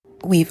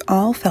We've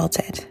all felt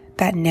it,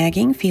 that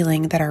nagging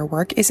feeling that our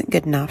work isn't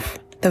good enough,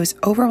 those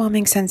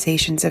overwhelming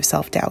sensations of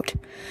self-doubt.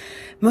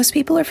 Most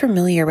people are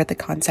familiar with the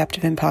concept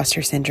of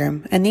imposter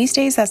syndrome, and these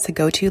days that's the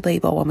go-to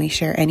label when we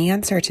share any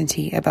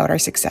uncertainty about our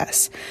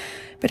success.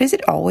 But is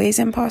it always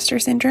imposter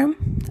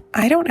syndrome?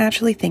 I don't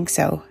actually think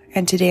so.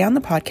 And today on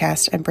the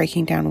podcast, I'm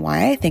breaking down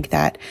why I think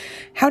that,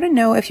 how to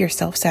know if you're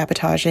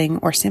self-sabotaging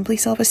or simply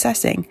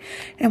self-assessing,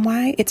 and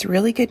why it's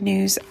really good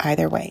news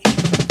either way.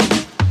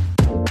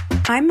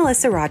 I'm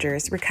Melissa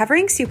Rogers,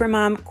 recovering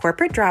supermom,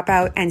 corporate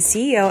dropout, and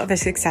CEO of a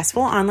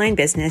successful online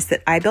business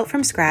that I built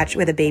from scratch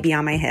with a baby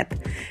on my hip.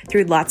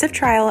 Through lots of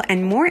trial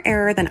and more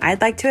error than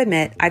I'd like to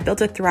admit, I've built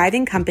a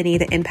thriving company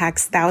that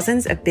impacts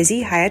thousands of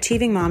busy,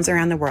 high-achieving moms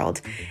around the world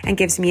and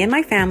gives me and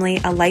my family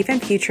a life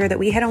and future that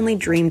we had only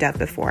dreamed of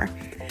before.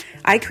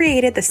 I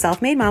created the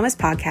Self-Made Mamas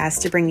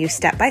podcast to bring you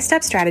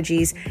step-by-step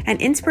strategies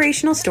and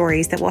inspirational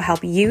stories that will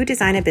help you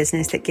design a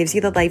business that gives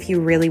you the life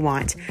you really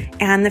want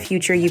and the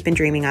future you've been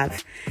dreaming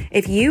of.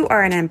 If you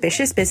are an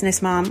ambitious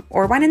business mom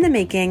or one in the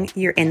making,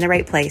 you're in the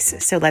right place.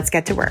 So let's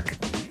get to work.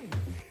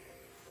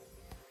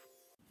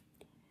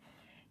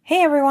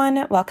 Hey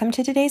everyone, welcome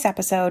to today's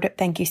episode.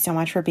 Thank you so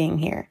much for being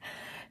here.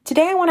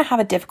 Today, I want to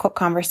have a difficult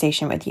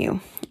conversation with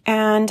you.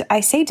 And I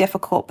say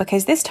difficult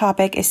because this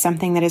topic is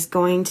something that is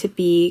going to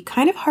be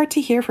kind of hard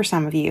to hear for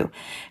some of you,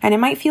 and it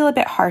might feel a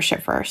bit harsh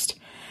at first.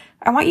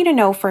 I want you to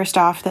know first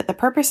off that the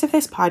purpose of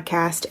this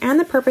podcast and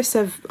the purpose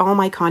of all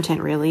my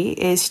content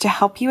really is to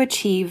help you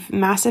achieve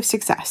massive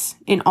success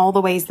in all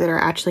the ways that are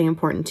actually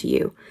important to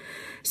you.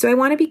 So I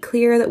want to be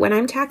clear that when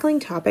I'm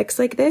tackling topics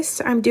like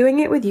this, I'm doing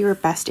it with your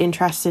best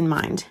interests in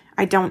mind.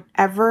 I don't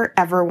ever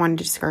want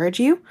to discourage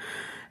you.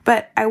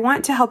 But I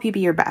want to help you be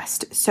your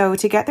best. So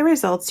to get the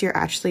results you're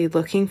actually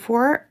looking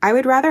for, I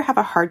would rather have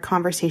a hard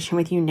conversation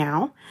with you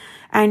now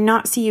and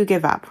not see you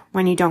give up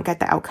when you don't get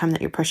the outcome that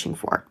you're pushing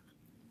for.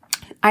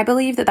 I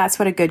believe that that's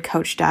what a good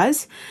coach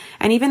does.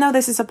 And even though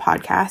this is a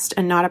podcast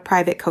and not a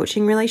private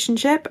coaching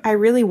relationship, I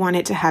really want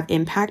it to have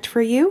impact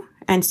for you.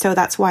 And so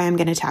that's why I'm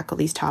going to tackle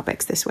these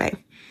topics this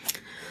way.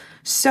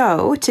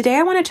 So today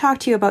I want to talk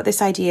to you about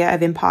this idea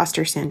of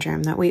imposter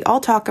syndrome that we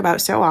all talk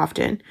about so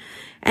often,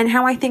 and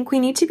how I think we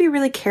need to be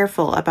really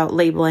careful about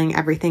labeling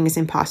everything as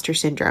imposter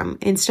syndrome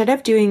instead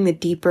of doing the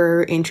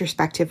deeper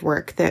introspective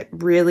work that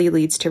really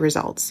leads to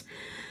results.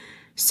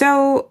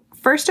 So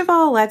first of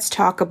all, let's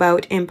talk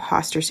about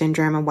imposter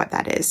syndrome and what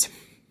that is.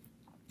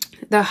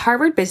 The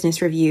Harvard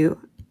Business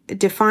Review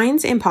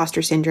defines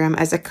imposter syndrome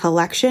as a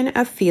collection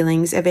of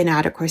feelings of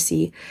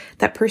inadequacy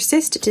that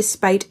persist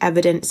despite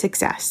evident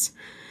success.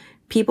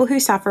 People who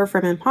suffer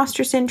from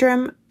imposter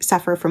syndrome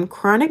suffer from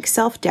chronic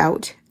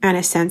self-doubt and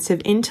a sense of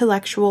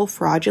intellectual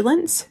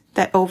fraudulence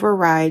that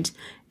overrides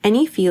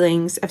any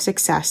feelings of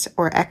success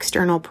or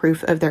external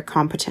proof of their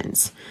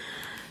competence.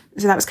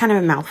 So that was kind of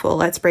a mouthful.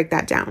 Let's break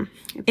that down.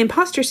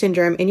 Imposter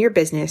syndrome in your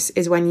business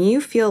is when you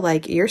feel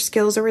like your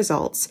skills or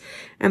results,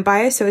 and by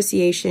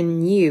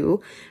association,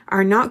 you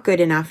are not good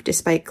enough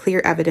despite clear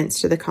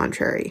evidence to the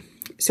contrary.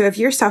 So if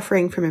you're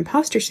suffering from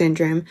imposter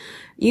syndrome,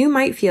 you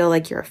might feel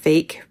like you're a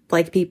fake,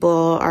 like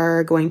people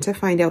are going to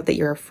find out that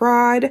you're a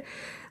fraud,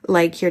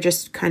 like you're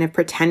just kind of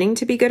pretending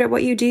to be good at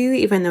what you do,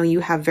 even though you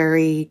have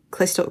very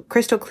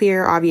crystal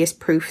clear, obvious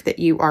proof that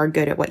you are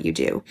good at what you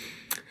do.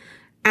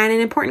 And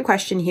an important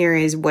question here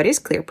is, what is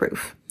clear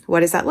proof? What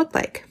does that look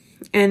like?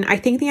 And I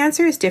think the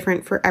answer is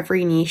different for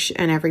every niche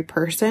and every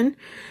person,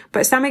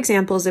 but some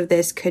examples of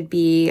this could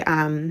be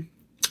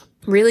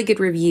really good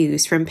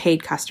reviews from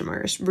paid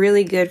customers,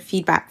 really good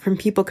feedback from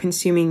people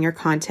consuming your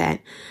content,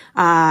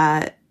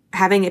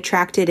 having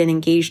attracted an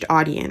engaged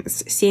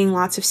audience, seeing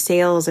lots of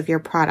sales of your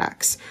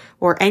products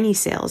or any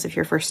sales if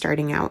you're first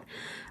starting out.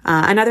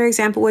 Another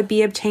example would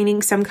be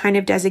obtaining some kind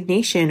of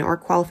designation or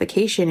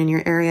qualification in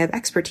your area of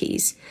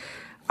expertise.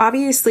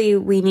 Obviously,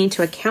 we need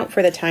to account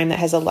for the time that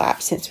has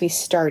elapsed since we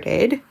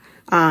started,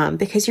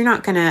 because you're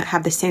not going to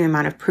have the same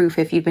amount of proof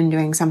if you've been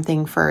doing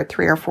something for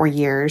 3 or 4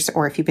 years,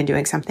 or if you've been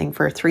doing something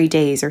for 3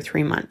 days or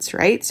 3 months,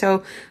 right?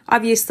 So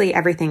obviously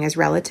everything is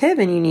relative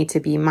and you need to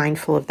be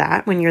mindful of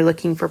that when you're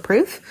looking for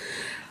proof.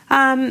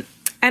 And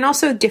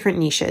also different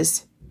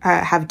niches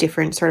have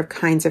different sort of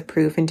kinds of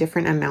proof and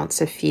different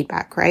amounts of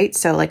feedback, right?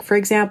 So like, for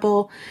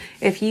example,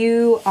 if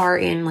you are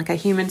in like a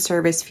human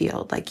service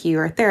field, like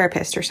you're a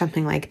therapist or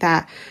something like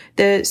that,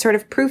 the sort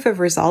of proof of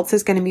results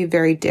is going to be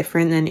very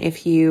different than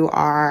if you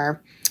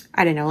are,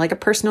 I don't know, like a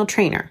personal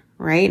trainer,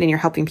 right? And you're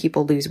helping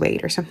people lose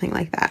weight or something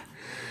like that.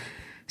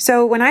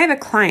 So when I have a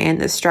client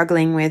that's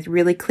struggling with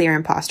really clear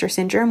imposter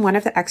syndrome, one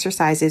of the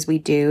exercises we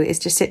do is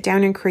to sit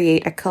down and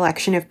create a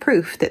collection of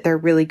proof that they're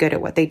really good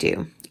at what they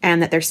do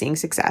and that they're seeing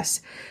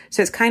success.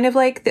 So it's kind of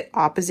like the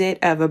opposite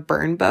of a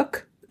burn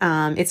book.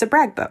 It's a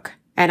brag book.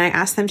 And I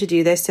ask them to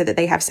do this so that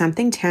they have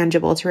something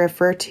tangible to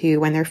refer to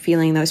when they're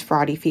feeling those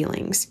fraudy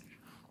feelings.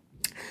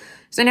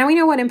 So now we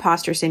know what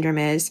imposter syndrome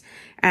is,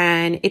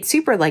 and it's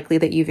super likely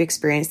that you've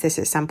experienced this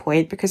at some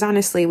point, because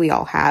honestly, we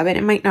all have, and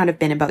it might not have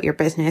been about your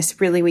business.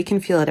 Really, we can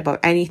feel it about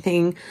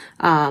anything.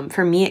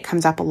 For me, it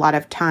comes up a lot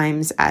of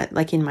times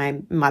in my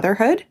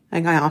motherhood.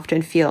 Like, I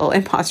often feel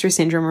imposter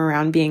syndrome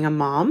around being a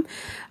mom.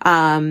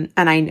 And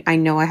I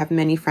know I have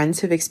many friends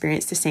who've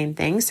experienced the same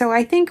thing. So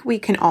I think we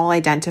can all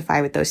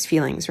identify with those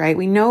feelings, right?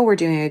 We know we're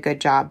doing a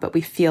good job, but we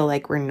feel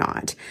like we're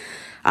not.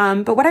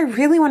 But what I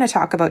really want to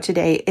talk about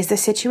today is the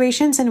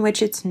situations in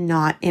which it's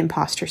not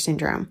imposter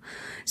syndrome.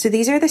 So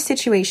these are the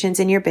situations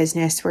in your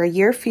business where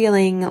you're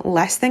feeling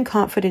less than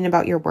confident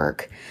about your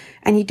work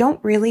and you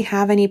don't really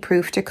have any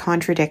proof to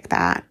contradict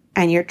that,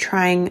 and you're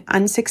trying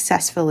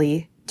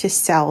unsuccessfully to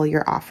sell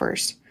your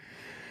offers.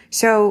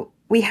 So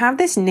we have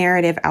this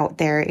narrative out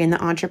there in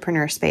the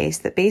entrepreneur space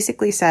that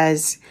basically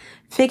says,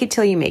 fake it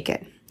till you make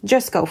it.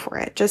 Just go for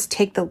it. Just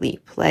take the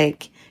leap.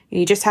 Like,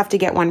 you just have to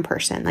get one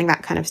person, like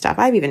that kind of stuff.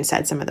 I've even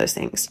said some of those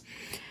things.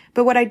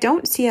 But what I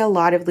don't see a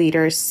lot of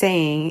leaders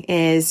saying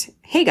is,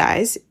 hey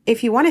guys,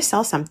 if you want to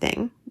sell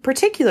something,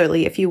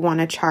 particularly if you want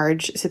to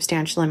charge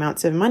substantial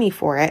amounts of money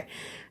for it,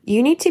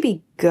 you need to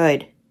be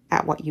good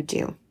at what you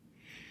do.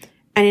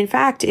 And in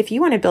fact, if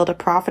you want to build a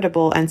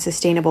profitable and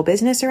sustainable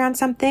business around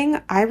something,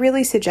 I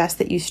really suggest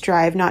that you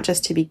strive not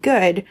just to be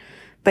good,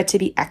 but to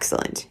be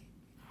excellent.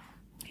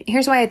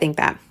 Here's why I think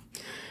that.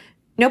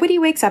 Nobody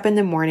wakes up in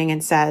the morning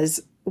and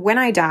says, when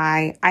I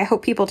die, I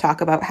hope people talk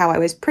about how I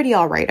was pretty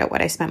all right at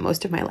what I spent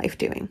most of my life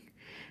doing.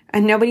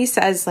 And nobody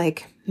says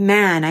like,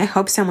 man, I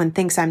hope someone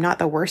thinks I'm not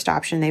the worst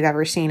option they've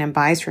ever seen and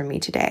buys from me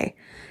today.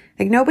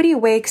 Like, nobody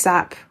wakes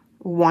up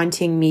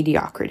wanting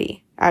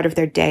mediocrity out of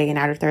their day and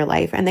out of their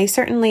life. And they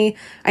certainly,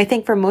 I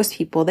think for most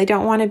people, they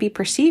don't want to be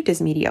perceived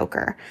as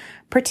mediocre,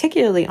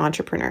 particularly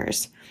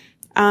entrepreneurs.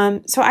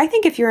 So I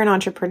think if you're an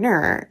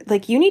entrepreneur,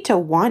 like, you need to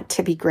want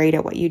to be great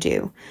at what you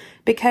do,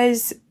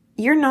 because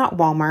you're not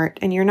Walmart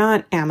and you're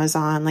not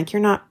Amazon, like,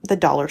 you're not the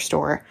dollar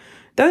store.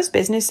 Those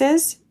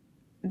businesses,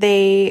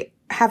 they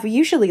have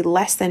usually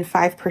less than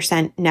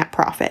 5% net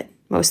profit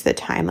most of the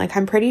time. Like,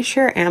 I'm pretty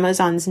sure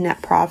Amazon's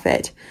net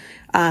profit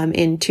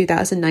in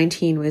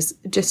 2019 was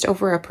just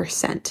over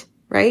 1%,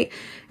 right?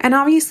 And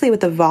obviously with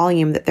the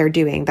volume that they're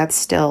doing, that's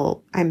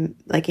still, I'm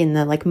like in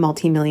the like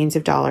multi-millions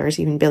of dollars,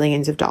 even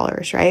billions of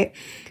dollars, right?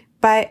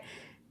 But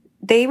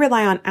they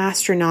rely on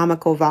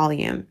astronomical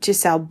volume to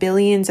sell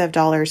billions of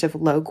dollars of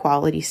low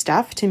quality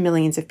stuff to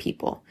millions of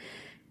people.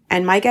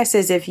 And my guess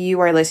is, if you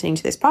are listening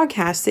to this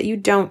podcast, that you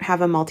don't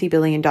have a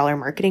multi-billion-dollar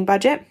marketing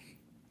budget,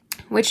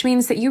 which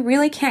means that you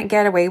really can't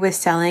get away with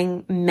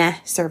selling meh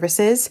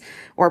services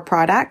or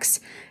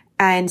products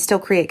and still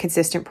create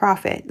consistent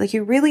profit. Like,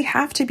 you really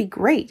have to be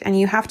great, and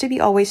you have to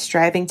be always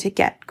striving to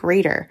get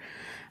greater.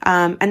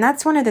 And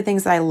that's one of the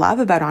things that I love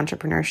about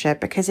entrepreneurship,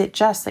 because it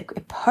just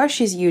it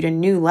pushes you to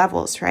new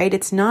levels, right?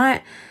 It's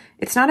not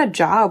a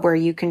job where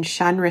you can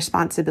shun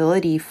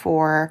responsibility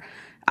for,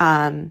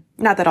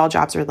 not that all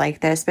jobs are like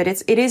this, but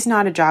it is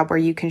not a job where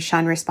you can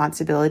shun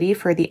responsibility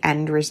for the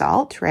end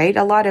result, right?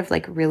 A lot of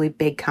like really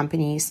big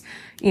companies,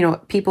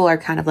 people are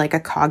kind of like a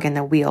cog in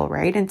the wheel,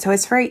 right? And so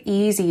it's very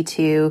easy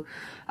to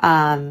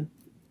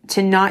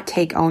not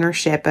take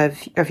ownership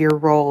of your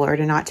role, or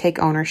to not take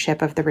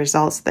ownership of the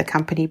results the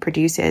company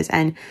produces.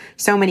 And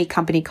so many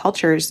company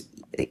cultures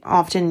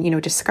often,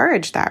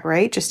 discourage that,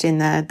 right? Just in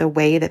the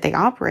way that they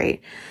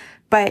operate.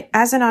 But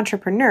as an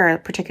entrepreneur,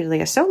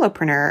 particularly a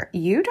solopreneur,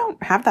 you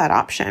don't have that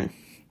option.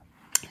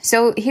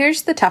 So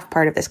here's the tough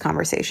part of this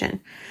conversation.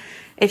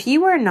 If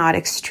you are not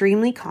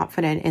extremely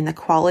confident in the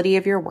quality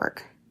of your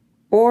work,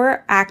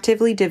 or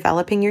actively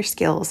developing your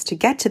skills to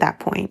get to that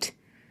point,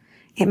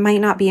 it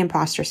might not be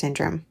imposter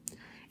syndrome.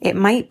 It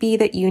might be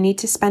that you need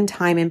to spend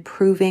time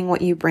improving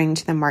what you bring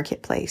to the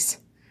marketplace.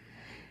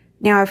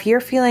 Now, if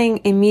you're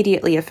feeling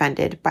immediately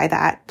offended by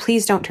that,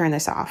 please don't turn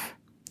this off.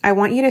 I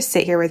want you to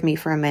sit here with me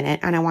for a minute,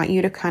 and I want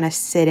you to kind of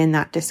sit in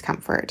that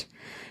discomfort.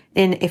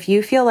 And if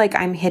you feel like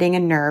I'm hitting a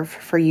nerve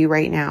for you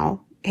right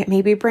now, it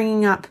may be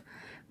bringing up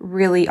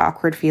really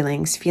awkward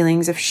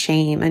feelings of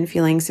shame and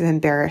feelings of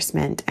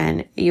embarrassment,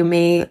 and you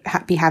may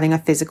be having a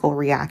physical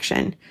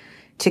reaction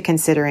to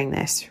considering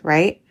this,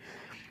 right?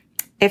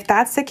 If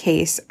that's the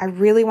case, I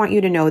really want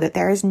you to know that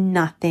there is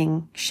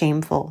nothing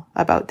shameful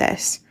about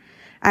this.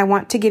 I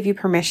want to give you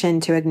permission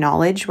to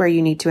acknowledge where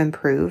you need to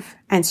improve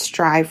and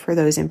strive for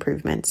those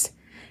improvements.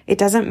 It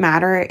doesn't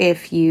matter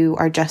if you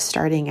are just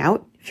starting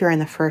out, if you're in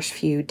the first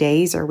few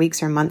days or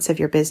weeks or months of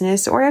your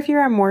business, or if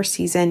you're a more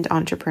seasoned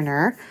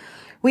entrepreneur.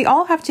 We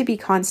all have to be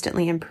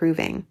constantly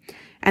improving.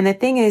 And the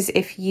thing is,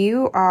 if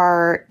you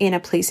are in a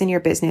place in your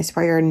business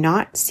where you're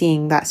not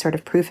seeing that sort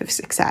of proof of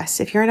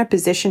success, if you're in a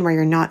position where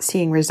you're not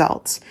seeing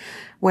results,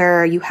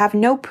 where you have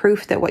no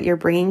proof that what you're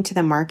bringing to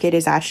the market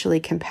is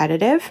actually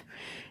competitive,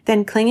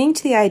 then clinging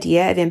to the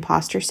idea of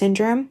imposter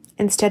syndrome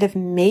instead of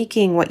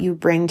making what you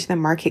bring to the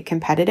market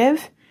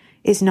competitive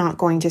is not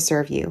going to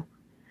serve you.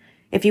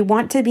 If you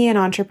want to be an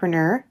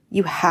entrepreneur,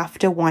 you have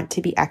to want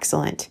to be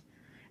excellent.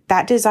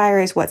 that desire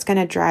is what's going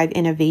to drive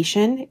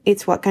innovation.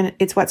 It's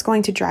what's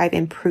going to drive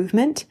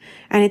improvement,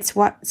 and it's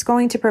what's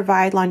going to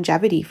provide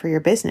longevity for your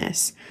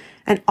business.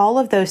 And all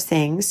of those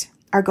things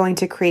are going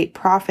to create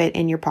profit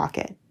in your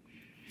pocket.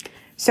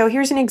 So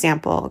here's an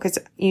example, because,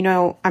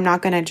 I'm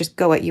not going to just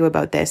go at you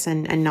about this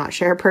and not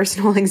share a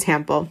personal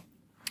example.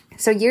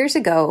 So years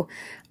ago,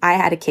 I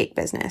had a cake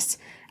business,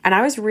 and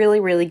I was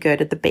really, really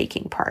good at the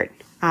baking part.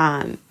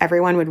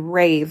 Everyone would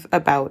rave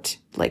about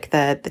like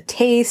the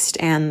taste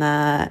and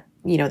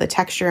the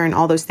texture and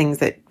all those things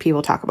that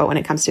people talk about when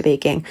it comes to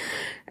baking.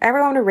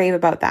 Everyone would rave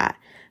about that.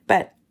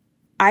 But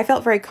I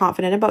felt very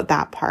confident about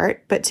that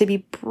part. But to be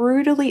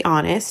brutally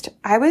honest,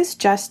 I was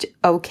just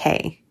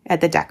okay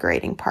at the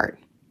decorating part.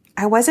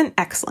 I wasn't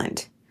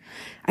excellent.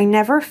 I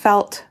never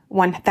felt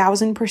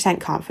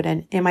 1000%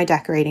 confident in my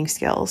decorating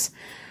skills.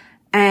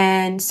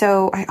 And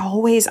so I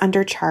always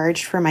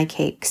undercharged for my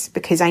cakes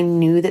because I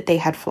knew that they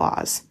had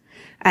flaws,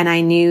 and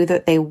I knew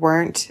that they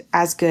weren't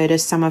as good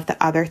as some of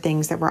the other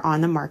things that were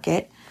on the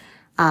market.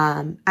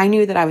 I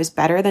knew that I was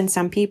better than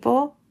some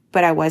people,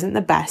 but I wasn't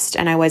the best,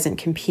 and I wasn't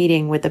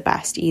competing with the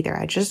best either.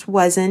 I just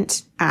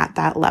wasn't at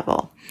that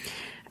level.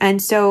 And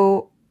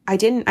so I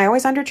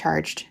always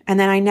undercharged, and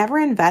then I never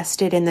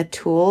invested in the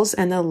tools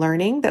and the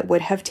learning that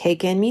would have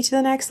taken me to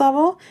the next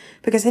level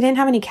because I didn't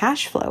have any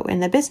cash flow in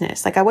the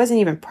business. Like, I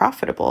wasn't even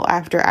profitable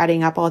after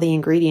adding up all the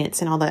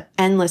ingredients and all the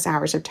endless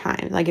hours of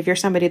time. Like, if you're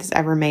somebody that's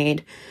ever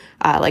made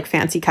like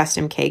fancy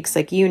custom cakes,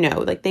 like,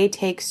 like they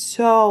take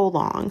so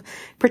long,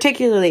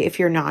 particularly if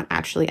you're not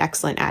actually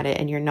excellent at it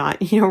and you're not,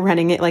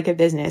 running it like a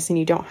business and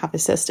you don't have a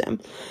system.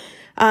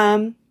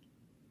 And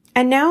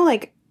now,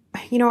 like,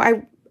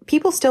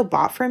 people still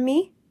bought from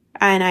me.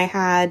 And I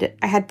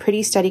had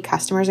pretty steady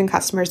customers and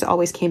customers that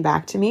always came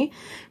back to me.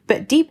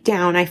 But deep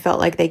down, I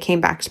felt like they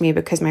came back to me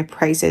because my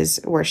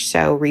prices were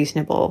so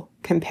reasonable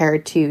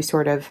compared to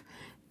sort of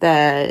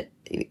the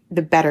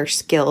better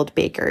skilled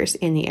bakers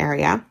in the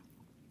area.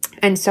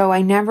 And so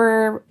I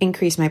never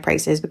increased my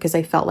prices because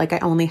I felt like I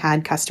only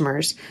had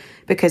customers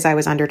because I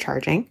was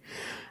undercharging.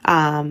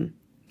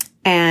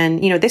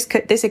 And,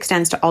 this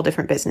extends to all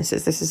different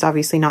businesses. This is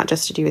obviously not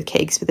just to do with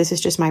cakes, but this is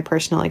just my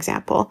personal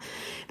example.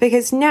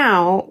 Because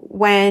now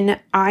when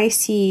I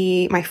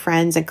see my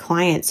friends and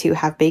clients who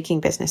have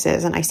baking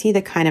businesses and I see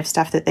the kind of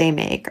stuff that they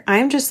make,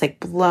 I'm just like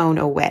blown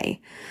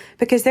away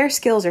because their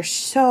skills are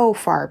so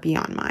far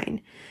beyond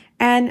mine.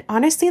 And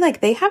honestly,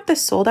 like, they have the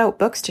sold out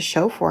books to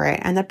show for it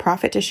and the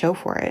profit to show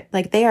for it.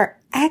 Like, they are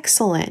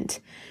excellent.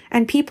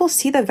 And people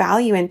see the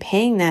value in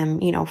paying them,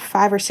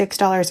 $5 or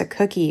 $6 a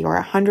cookie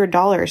or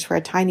 $100 for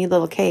a tiny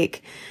little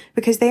cake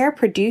because they are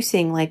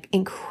producing like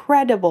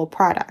incredible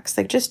products,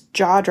 like just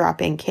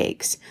jaw-dropping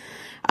cakes.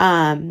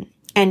 And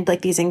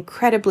like these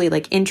incredibly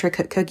like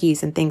intricate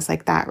cookies and things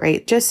like that,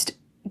 right? Just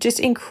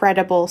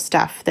incredible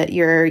stuff that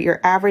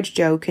your average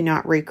Joe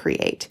cannot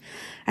recreate.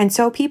 And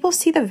so people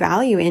see the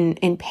value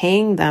in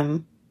paying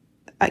them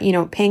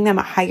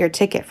a higher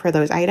ticket for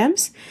those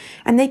items,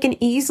 and they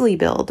can easily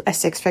build a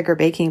 6-figure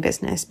baking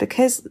business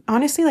because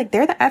honestly, like,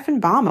 they're the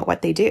effing bomb at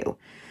what they do.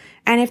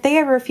 And if they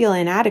ever feel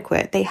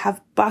inadequate, they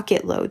have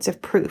bucket loads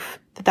of proof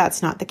that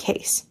that's not the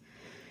case.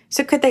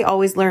 So could they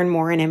always learn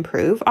more and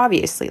improve?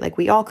 Obviously, like,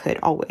 we all could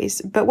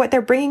always, but what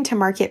they're bringing to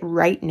market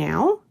right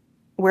now,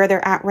 where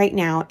they're at right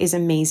now, is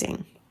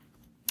amazing.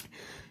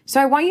 So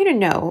I want you to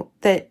know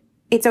that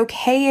it's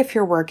okay if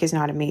your work is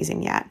not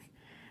amazing yet.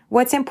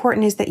 What's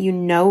important is that you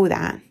know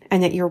that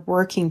and that you're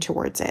working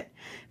towards it,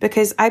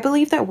 because I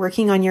believe that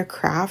working on your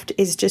craft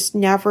is just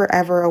never,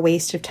 ever a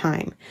waste of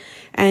time.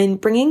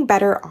 And bringing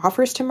better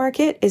offers to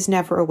market is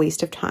never a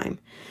waste of time.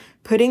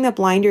 Putting the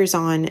blinders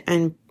on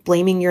and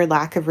blaming your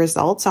lack of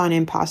results on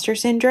imposter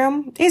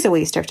syndrome is a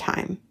waste of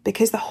time,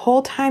 because the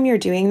whole time you're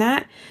doing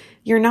that,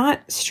 you're not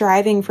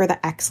striving for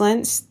the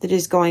excellence that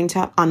is going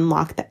to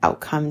unlock the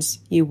outcomes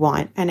you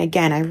want. And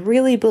again, I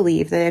really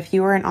believe that if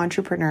you are an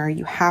entrepreneur,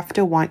 you have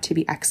to want to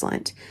be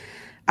excellent.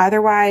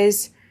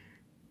 Otherwise,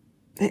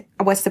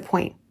 what's the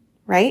point,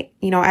 right?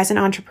 As an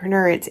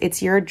entrepreneur,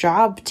 it's your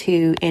job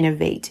to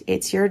innovate.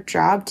 It's your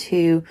job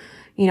to,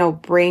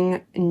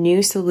 bring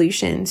new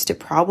solutions to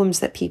problems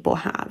that people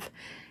have.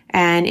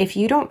 And if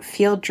you don't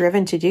feel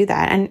driven to do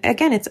that, and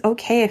again, it's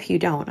okay if you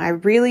don't. I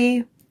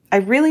really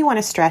want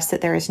to stress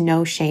that there is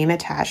no shame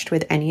attached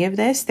with any of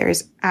this. There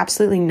is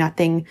absolutely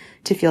nothing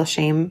to feel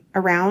shame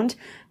around,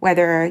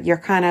 whether you're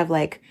kind of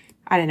like,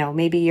 I don't know,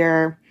 maybe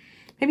you're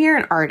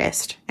an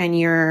artist and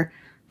you're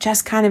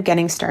just kind of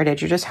getting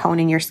started. You're just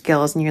honing your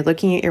skills and you're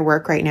looking at your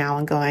work right now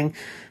and going,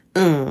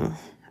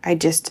 I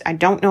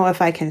don't know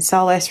if I can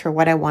sell this for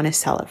what I want to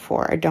sell it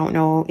for. I don't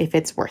know if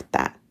it's worth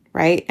that,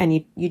 right?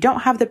 And you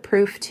don't have the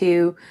proof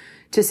to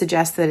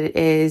suggest that it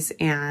is,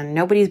 and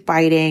nobody's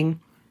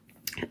biting.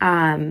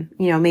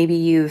 Maybe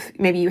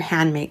you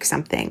hand make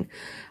something,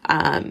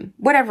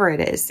 whatever it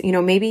is,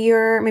 maybe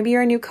you're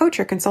a new coach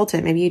or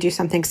consultant. Maybe you do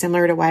something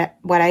similar to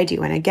what I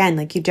do. And again,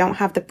 like, you don't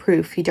have the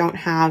proof, you don't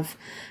have,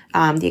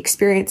 the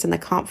experience and the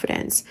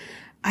confidence.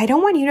 I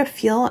don't want you to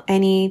feel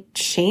any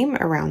shame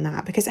around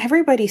that, because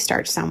everybody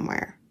starts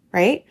somewhere,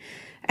 right?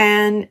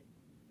 And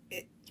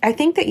I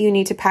think that you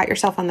need to pat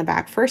yourself on the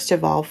back, first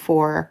of all,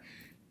 for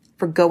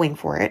going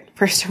for it.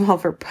 First of all,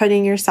 for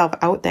putting yourself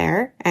out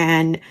there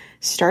and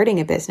starting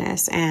a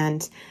business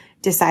and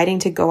deciding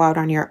to go out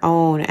on your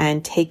own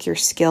and take your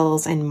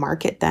skills and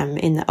market them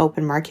in the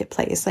open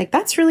marketplace. Like,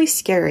 that's really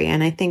scary.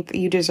 And I think that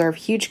you deserve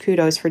huge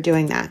kudos for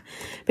doing that.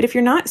 But if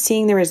you're not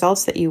seeing the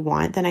results that you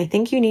want, then I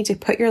think you need to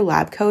put your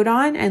lab coat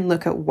on and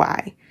look at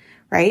why,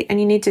 right? And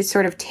you need to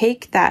sort of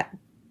take that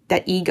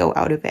ego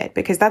out of it,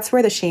 because that's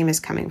where the shame is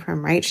coming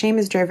from, right? Shame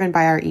is driven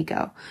by our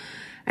ego.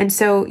 And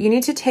so you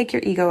need to take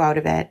your ego out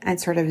of it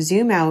and sort of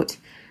zoom out,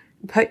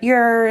 put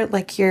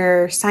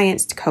your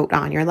science coat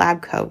on, your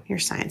lab coat, your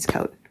science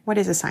coat. What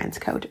is a science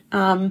coat?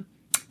 You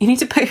need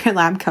to put your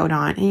lab coat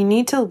on, and you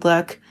need to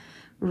look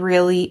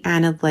really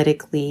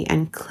analytically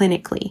and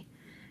clinically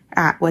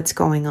at what's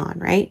going on,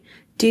 right?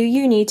 Do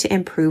you need to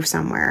improve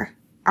somewhere?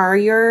 Are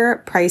your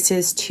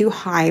prices too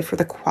high for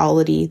the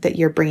quality that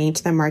you're bringing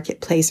to the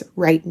marketplace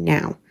right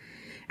now?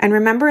 And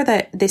remember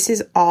that this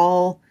is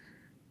all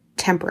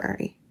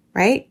temporary,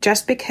 right?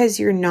 Just because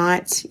you're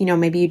not,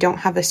 maybe you don't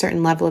have a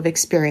certain level of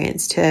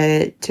experience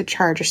to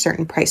charge a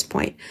certain price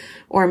point,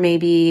 or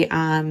maybe,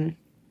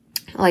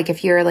 like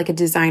if you're like a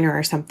designer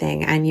or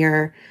something and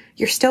you're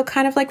still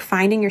kind of like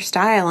finding your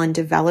style and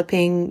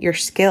developing your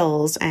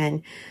skills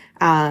and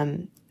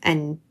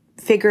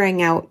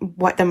figuring out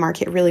what the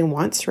market really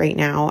wants right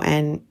now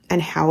and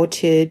how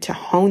to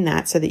hone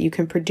that so that you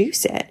can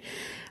produce it.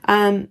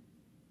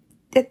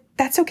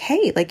 That's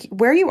okay. Like,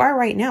 where you are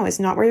right now is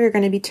not where you're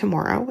going to be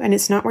tomorrow. And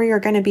it's not where you're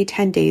going to be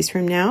 10 days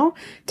from now,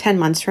 10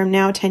 months from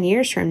now, 10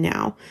 years from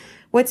now.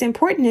 What's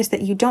important is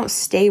that you don't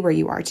stay where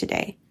you are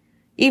today.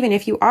 Even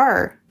if you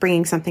are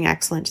bringing something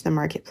excellent to the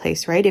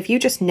marketplace, right? If you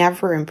just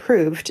never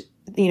improved,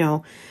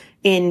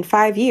 in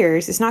 5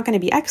 years, it's not going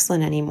to be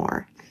excellent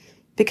anymore,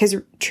 because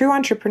true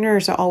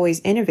entrepreneurs are always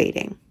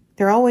innovating.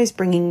 They're always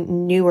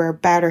bringing newer,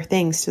 better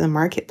things to the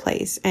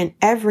marketplace, and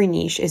every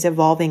niche is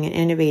evolving and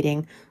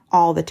innovating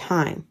all the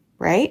time,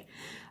 right?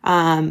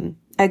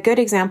 A good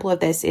example of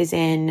this is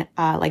in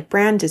like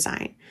brand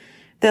design.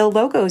 The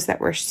logos that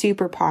were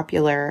super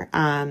popular,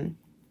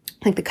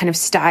 like the kind of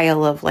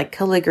style of like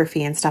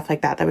calligraphy and stuff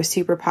like that was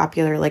super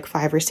popular like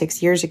 5 or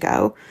 6 years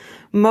ago.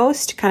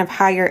 Most kind of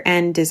higher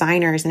end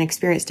designers and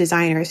experienced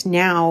designers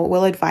now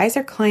will advise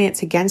their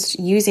clients against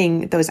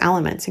using those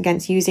elements,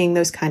 against using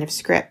those kind of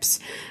scripts,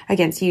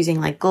 against using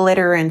like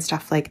glitter and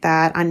stuff like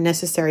that,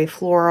 unnecessary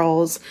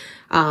florals,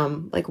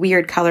 like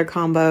weird color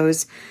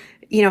combos.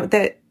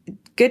 The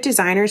good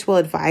designers will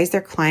advise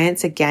their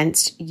clients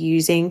against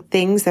using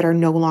things that are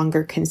no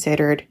longer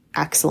considered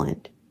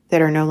excellent,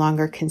 that are no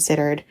longer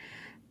considered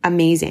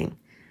amazing,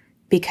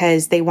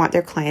 because they want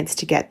their clients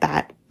to get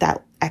that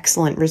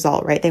excellent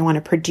result, right? They want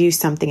to produce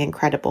something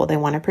incredible. They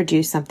want to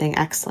produce something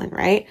excellent,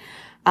 right?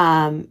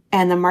 And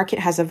the market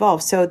has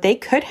evolved. So they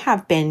could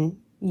have been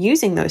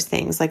using those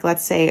things. Like,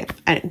 let's say,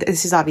 and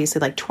this is obviously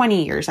like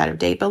 20 years out of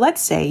date, but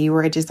let's say you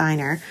were a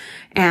designer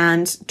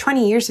and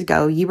 20 years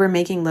ago, you were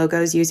making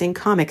logos using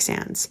Comic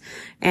Sans.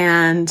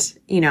 And,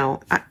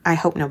 I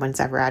hope no one's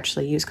ever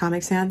actually used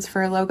Comic Sans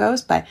for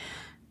logos, but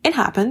it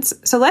happens.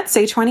 So let's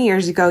say 20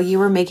 years ago, you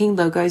were making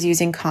logos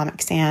using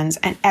Comic Sans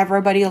and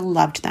everybody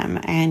loved them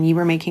and you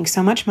were making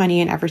so much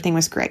money and everything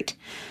was great.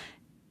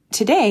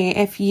 Today,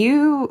 if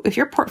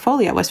your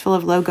portfolio was full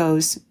of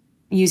logos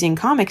using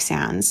Comic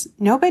Sans,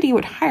 nobody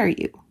would hire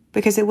you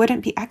because it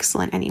wouldn't be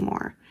excellent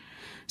anymore.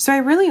 So I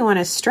really want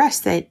to stress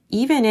that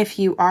even if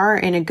you are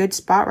in a good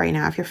spot right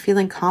now, if you're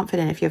feeling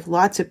confident, if you have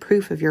lots of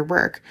proof of your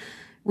work,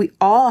 we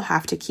all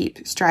have to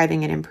keep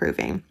striving and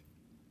improving.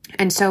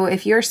 And so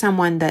if you're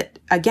someone that,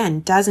 again,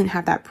 doesn't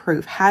have that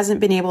proof, hasn't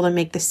been able to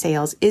make the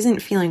sales,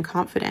 isn't feeling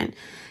confident,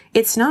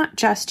 it's not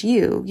just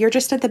you. You're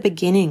just at the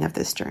beginning of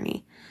this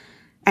journey.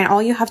 And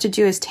all you have to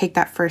do is take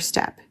that first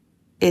step,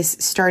 is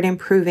start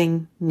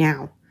improving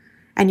now.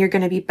 And you're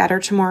going to be better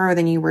tomorrow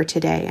than you were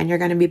today. And you're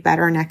going to be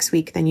better next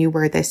week than you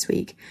were this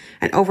week.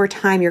 And over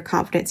time, your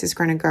confidence is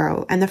going to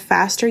grow. And the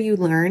faster you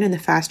learn and the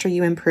faster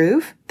you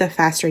improve, the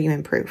faster you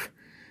improve.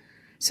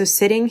 So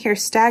sitting here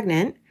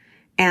stagnant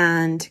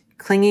and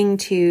clinging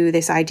to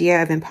this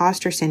idea of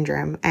imposter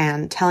syndrome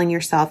and telling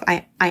yourself,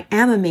 I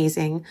am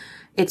amazing.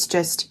 It's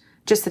just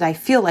that I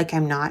feel like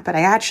I'm not, but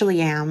I actually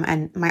am.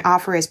 And my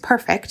offer is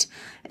perfect.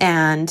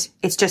 And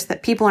it's just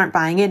that people aren't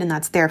buying it and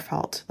that's their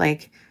fault.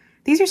 Like,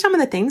 these are some of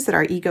the things that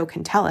our ego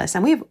can tell us.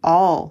 And we've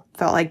all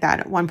felt like that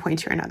at one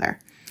point or another.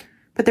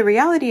 But the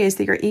reality is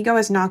that your ego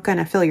is not going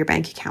to fill your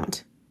bank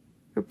account.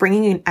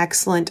 Bringing an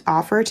excellent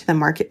offer to the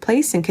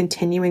marketplace and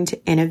continuing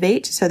to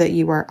innovate so that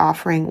you are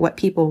offering what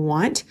people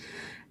want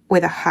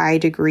with a high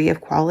degree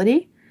of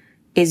quality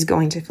is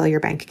going to fill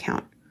your bank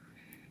account.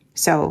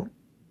 So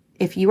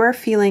if you are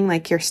feeling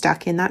like you're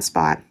stuck in that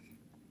spot,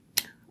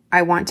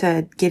 I want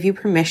to give you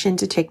permission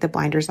to take the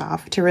blinders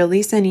off, to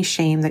release any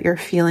shame that you're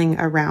feeling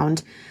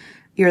around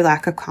your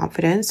lack of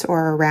confidence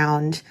or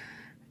around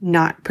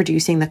not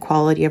producing the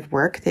quality of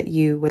work that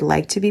you would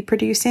like to be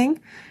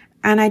producing.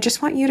 And I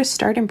just want you to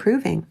start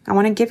improving. I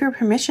want to give you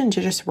permission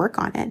to just work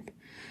on it.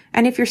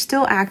 And if you're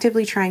still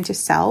actively trying to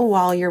sell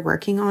while you're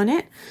working on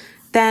it,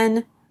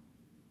 then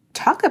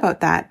talk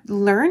about that.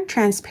 Learn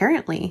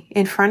transparently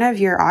in front of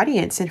your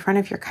audience, in front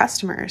of your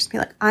customers. Be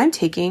like, I'm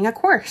taking a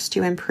course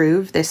to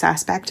improve this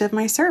aspect of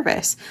my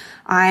service.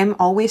 I'm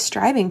always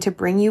striving to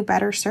bring you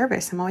better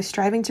service. I'm always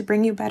striving to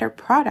bring you better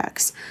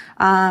products.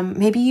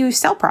 Maybe you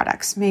sell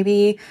products.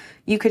 Maybe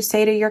you could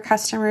say to your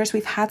customers,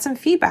 we've had some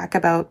feedback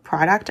about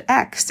product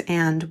X,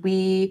 and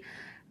we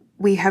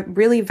have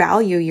really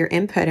value your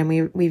input,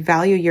 and we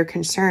value your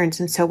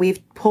concerns. And so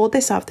we've pulled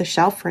this off the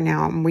shelf for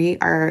now, and we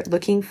are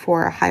looking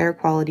for a higher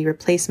quality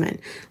replacement.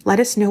 Let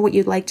us know what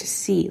you'd like to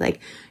see. Like,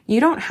 you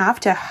don't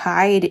have to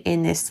hide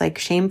in this like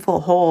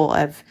shameful hole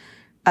of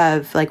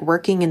like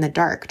working in the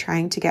dark,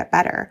 trying to get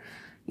better.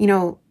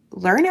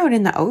 Learn out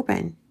in the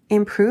open,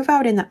 improve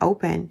out in the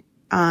open.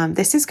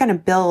 This is going to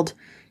build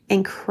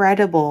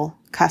incredible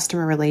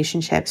customer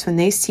relationships when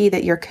they see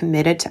that you're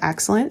committed to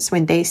excellence,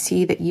 when they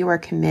see that you are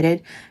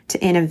committed to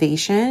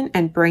innovation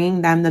and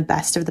bringing them the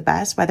best of the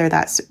best, whether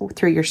that's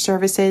through your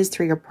services,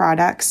 through your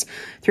products,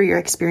 through your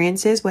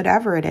experiences,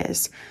 whatever it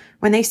is.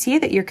 When they see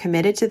that you're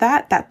committed to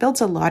that, that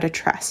builds a lot of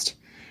trust.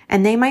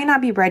 And they might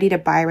not be ready to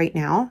buy right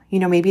now.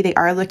 Maybe they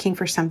are looking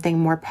for something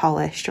more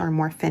polished or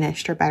more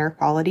finished or better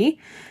quality,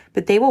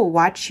 but they will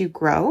watch you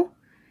grow,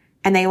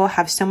 and they will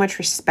have so much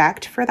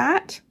respect for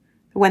that.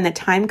 When the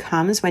time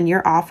comes, when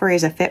your offer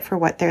is a fit for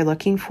what they're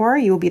looking for,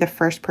 you will be the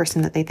first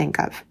person that they think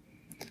of.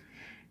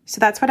 So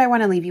that's what I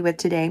want to leave you with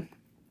today.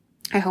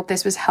 I hope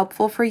this was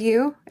helpful for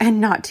you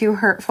and not too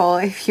hurtful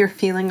if you're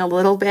feeling a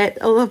little bit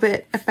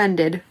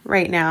offended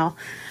right now.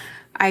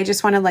 I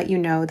just want to let you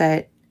know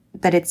that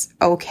it's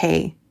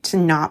okay to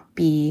not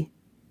be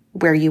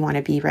where you want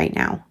to be right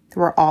now.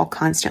 We're all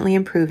constantly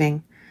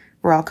improving.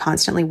 We're all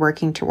constantly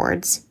working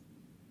towards,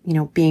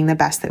 being the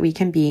best that we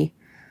can be.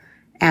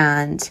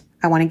 And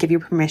I want to give you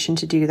permission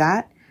to do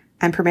that,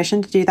 and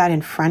permission to do that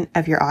in front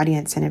of your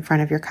audience and in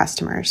front of your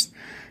customers,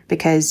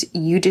 because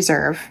you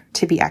deserve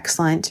to be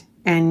excellent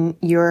and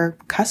your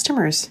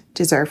customers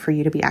deserve for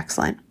you to be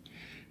excellent.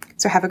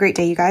 So have a great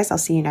day, you guys. I'll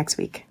see you next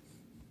week.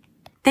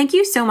 Thank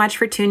you so much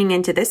for tuning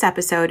into this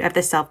episode of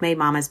the Self-Made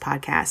Mamas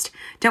podcast.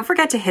 Don't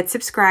forget to hit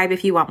subscribe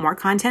if you want more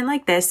content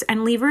like this,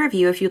 and leave a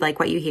review if you like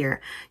what you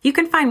hear. You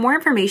can find more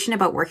information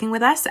about working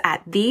with us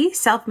at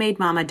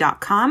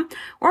theselfmademama.com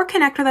or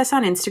connect with us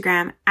on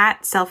Instagram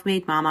at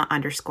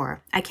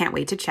selfmademama_. I can't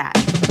wait to chat.